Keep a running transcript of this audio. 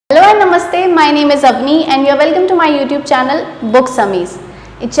Hello and Namaste, my name is Avni and you are welcome to my YouTube channel Book Summies,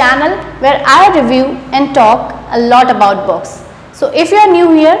 a channel where I review and talk a lot about books. So if you are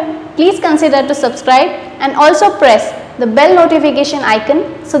new here, please consider to subscribe and also press the bell notification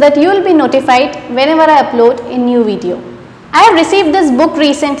icon so that you will be notified whenever I upload a new video. I have received this book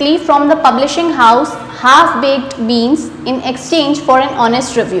recently from the publishing house Half Baked Beans in exchange for an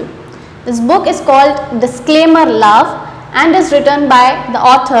honest review. This book is called Disclaimer Love and is written by the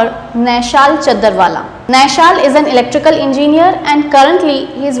author Naishal Chaddarwala. Naishal is an electrical engineer and currently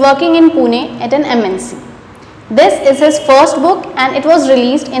he is working in Pune at an MNC. This is his first book and it was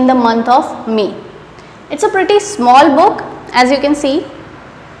released in the month of May. It's a pretty small book, as you can see,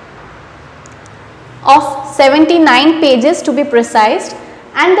 of 79 pages to be precise,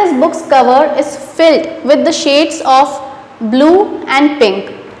 and this book's cover is filled with the shades of blue and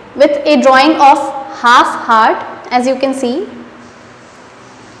pink with a drawing of half heart, as you can see,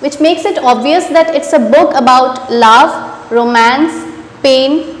 which makes it obvious that it's a book about love, romance,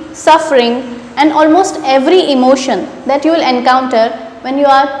 pain, suffering and almost every emotion that you will encounter when you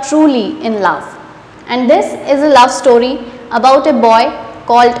are truly in love. And this is a love story about a boy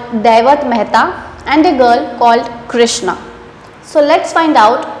called Devat Mehta and a girl called Krishna. So let's find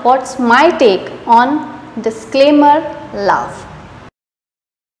out what's my take on Disclaimer Love.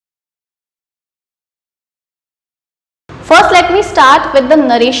 First, let me start with the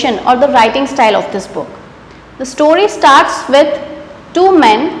narration or the writing style of this book. The story starts with two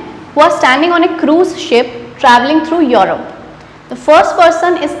men who are standing on a cruise ship traveling through Europe. The first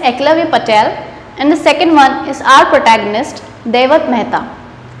person is Eklavya Patel and the second one is our protagonist Devat Mehta.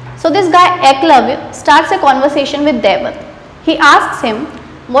 So this guy Eklavya starts a conversation with Devat. He asks him,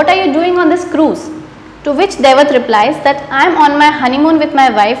 "What are you doing on this cruise?" To which Devat replies that I am on my honeymoon with my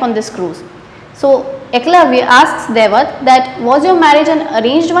wife on this cruise. So Eklavya asks Devat that was your marriage an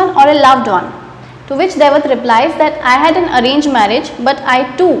arranged one or a loved one? To which Devat replies that I had an arranged marriage but I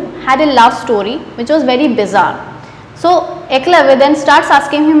too had a love story which was very bizarre. So Eklavya then starts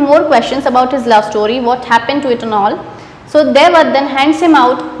asking him more questions about his love story, what happened to it and all. So Devat then hands him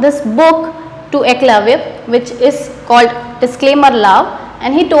out this book to Eklavya which is called Disclaimer Love,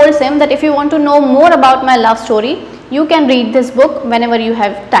 and he tells him that if you want to know more about my love story, you can read this book whenever you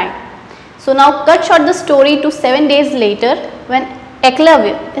have time. So now cut short the story to 7 days later, when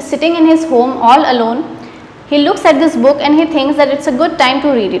Eklavya is sitting in his home all alone. He looks at this book and he thinks that it's a good time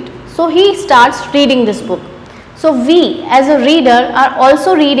to read it. So he starts reading this book. So we as a reader are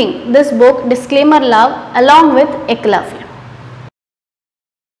also reading this book Disclaimer Love along with Eklavya.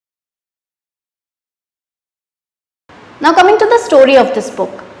 Now coming to the story of this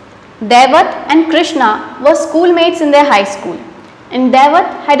book. Devat and Krishna were schoolmates in their high school. And Devat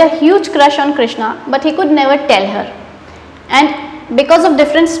had a huge crush on Krishna but he could never tell her. And because of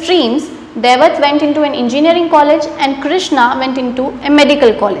different streams, Devat went into an engineering college and Krishna went into a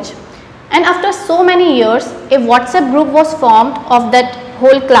medical college. And after so many years, a WhatsApp group was formed of that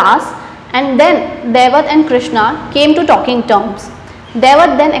whole class, and then Devat and Krishna came to talking terms.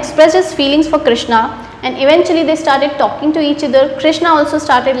 Devat then expressed his feelings for Krishna and eventually they started talking to each other. Krishna also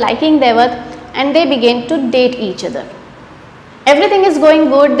started liking Devat and they began to date each other. Everything is going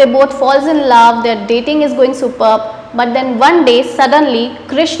good, they both falls in love, their dating is going superb, but then one day suddenly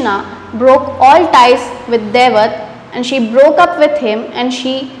Krishna broke all ties with Devat and she broke up with him and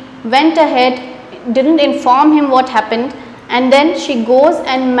she went ahead, didn't inform him what happened, and then she goes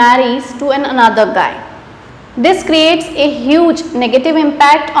and marries to another guy. This creates a huge negative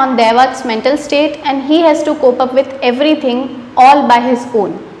impact on Devat's mental state and he has to cope up with everything all by his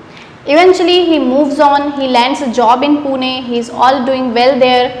own. Eventually he moves on, he lands a job in Pune, he is all doing well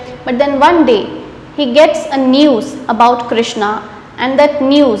there, but then one day he gets a news about Krishna and that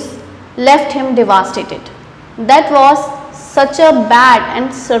news left him devastated. That was such a bad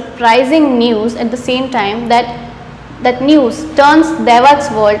and surprising news at the same time that news turns Devat's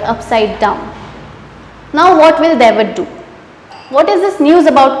world upside down. Now what will Devat do? What is this news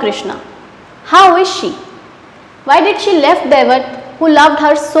about Krishna? How is she? Why did she left Devat who loved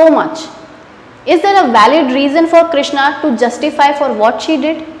her so much? Is there a valid reason for Krishna to justify for what she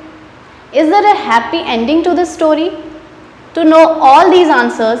did? Is there a happy ending to this story? To know all these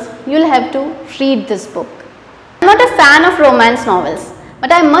answers, you will have to read this book. I am not a fan of romance novels,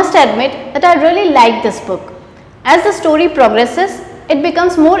 but I must admit that I really like this book. As the story progresses, it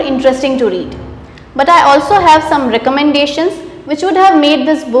becomes more interesting to read. But I also have some recommendations which would have made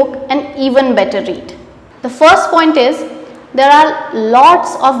this book an even better read. The first point is, there are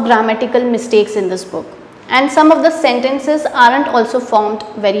lots of grammatical mistakes in this book and some of the sentences aren't also formed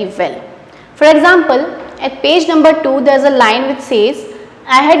very well. For example, at page number 2 there is a line which says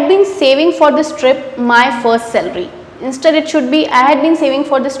I had been saving for this trip my first salary. Instead it should be I had been saving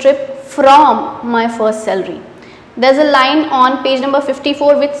for this trip from my first salary. There's a line on page number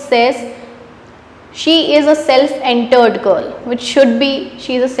 54 which says she is a self-entered girl, which should be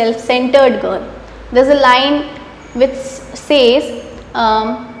she is a self-centered girl. There's a line which says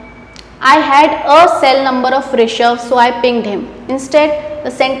I had a cell number of Rishabh, so I pinged him. Instead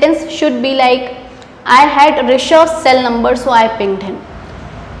the sentence should be like I had Rishabh's cell number, so I pinged him.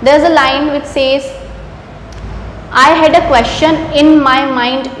 There's a line which says I had a question in my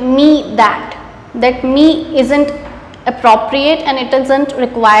mind, me that me isn't appropriate and it isn't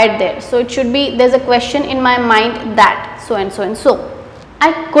required there. So it should be there's a question in my mind that so and so and so.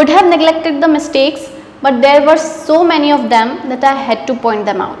 I could have neglected the mistakes, but there were so many of them that I had to point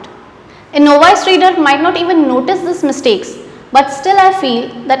them out. A novice reader might not even notice these mistakes, but still I feel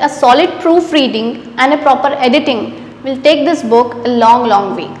that a solid proofreading and a proper editing will take this book a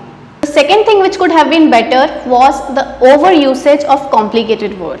long way. The second thing which could have been better was the overusage of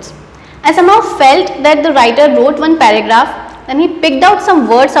complicated words. I somehow felt that the writer wrote one paragraph, then he picked out some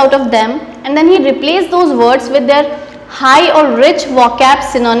words out of them and then he replaced those words with their high or rich vocab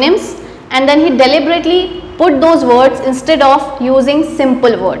synonyms, and then he deliberately put those words instead of using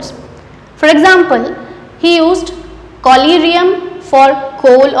simple words. For example, he used collyrium for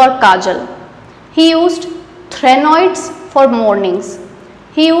coal or kajal. He used threnoids for mornings.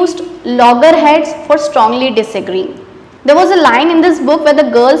 He used loggerheads for strongly disagreeing. There was a line in this book where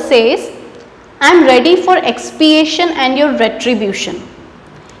the girl says, I am ready for expiation and your retribution.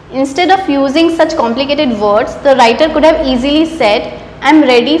 Instead of using such complicated words, the writer could have easily said, I am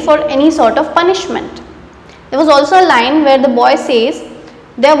ready for any sort of punishment. There was also a line where the boy says,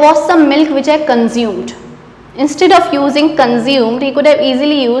 there was some milk which I consumed. Instead of using consumed, he could have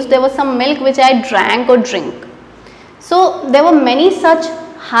easily used, there was some milk which I drank or drink. So there were many such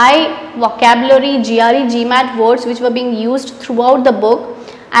high vocabulary GRE GMAT words which were being used throughout the book.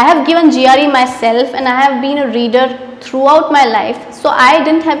 I have given GRE myself and I have been a reader throughout my life, so I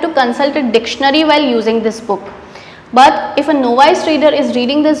didn't have to consult a dictionary while using this book. But if a novice reader is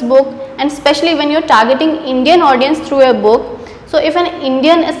reading this book, and especially when you're targeting Indian audience through a book, so if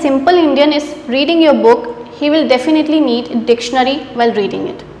a simple Indian is reading your book, he will definitely need a dictionary while reading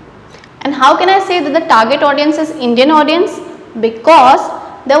it. And how can I say that the target audience is Indian audience? Because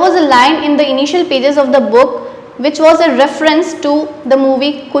there was a line in the initial pages of the book which was a reference to the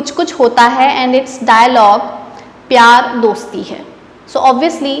movie Kuch Kuch Hota Hai and its dialogue Pyar Dosti Hai. So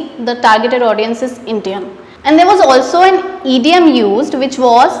obviously the targeted audience is Indian. And there was also an idiom used which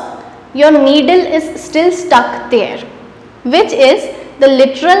was your needle is still stuck there, which is the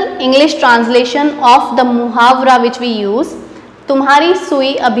literal English translation of the muhavra which we use, तुम्हारी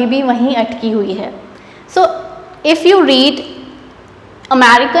सुई अभी भी वहीं अटकी हुई है. So if you read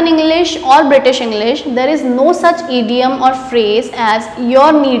American English or British English, there is no such idiom or phrase as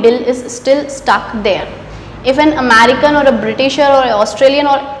your needle is still stuck there. If an American or a Britisher or an Australian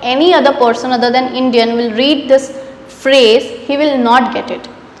or any other person other than Indian will read this phrase, he will not get it.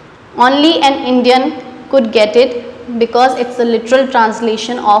 Only an Indian could get it because it's the literal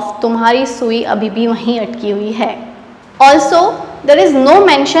translation of तुम्हारी सुई अभी भी वहीं अटकी हुई है. Also, there is no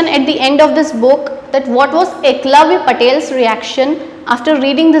mention at the end of this book that what was Eklavya Patel's reaction after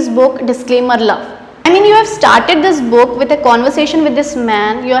reading this book, Disclaimer Love. I mean, you have started this book with a conversation with this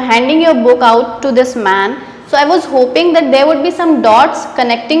man, you are handing your book out to this man. So I was hoping that there would be some dots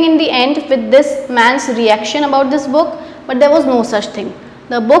connecting in the end with this man's reaction about this book, but there was no such thing.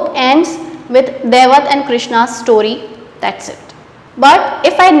 The book ends with Devat and Krishna's story, that's it. But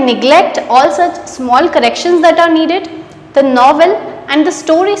if I neglect all such small corrections that are needed, the novel and the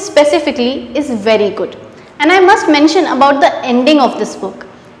story specifically is very good. And I must mention about the ending of this book.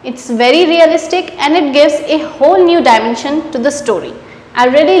 It's very realistic and it gives a whole new dimension to the story. I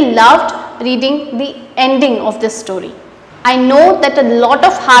really loved reading the ending of this story. I know that a lot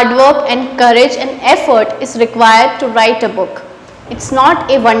of hard work and courage and effort is required to write a book. It's not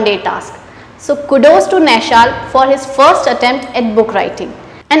a one-day task. So kudos to Naishal for his first attempt at book writing.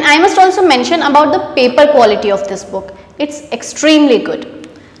 And I must also mention about the paper quality of this book. It's extremely good.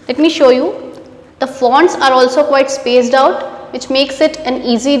 Let me show you. The fonts are also quite spaced out, which makes it an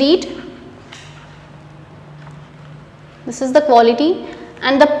easy read. This is the quality,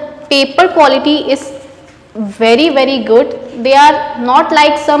 and the paper quality is very good. They are not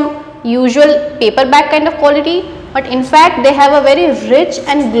like some usual paperback kind of quality, but in fact they have a very rich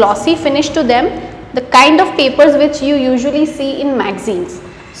and glossy finish to them, the kind of papers which you usually see in magazines.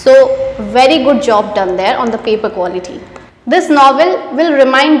 So very good job done there on the paper quality. This novel will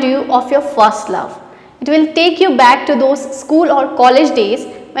remind you of your first love. It will take you back to those school or college days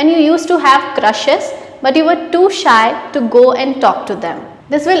when you used to have crushes but you were too shy to go and talk to them.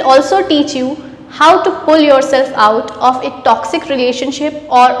 This will also teach you how to pull yourself out of a toxic relationship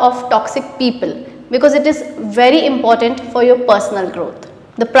or of toxic people, because it is very important for your personal growth.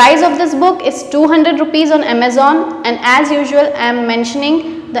 The price of this book is 200 rupees on Amazon, and as usual I am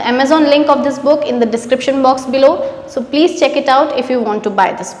mentioning the Amazon link of this book in the description box below, so please check it out if you want to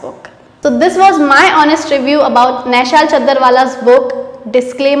buy this book. So this was my honest review about Naishal Chaddarwala's book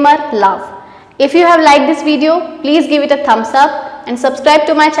Disclaimer Love. If you have liked this video, please give it a thumbs up and subscribe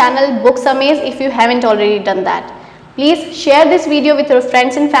to my channel Books Amaze if you haven't already done that. Please share this video with your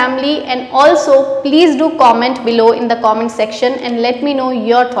friends and family, and also please do comment below in the comment section and let me know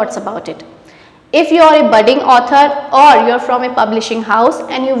your thoughts about it. If you are a budding author or you are from a publishing house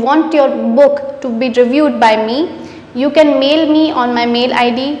and you want your book to be reviewed by me, you can mail me on my mail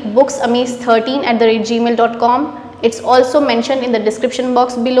ID booksamaze13@gmail.com. It's also mentioned in the description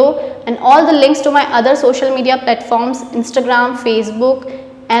box below, and all the links to my other social media platforms, Instagram, Facebook,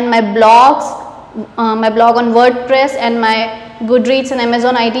 and my blogs, my blog on WordPress and my Goodreads and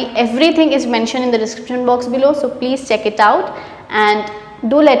Amazon ID, everything is mentioned in the description box below, so please check it out and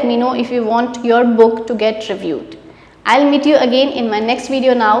do let me know if you want your book to get reviewed. I'll meet you again in my next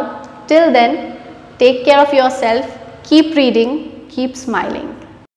video now. Till then, take care of yourself, keep reading, keep smiling.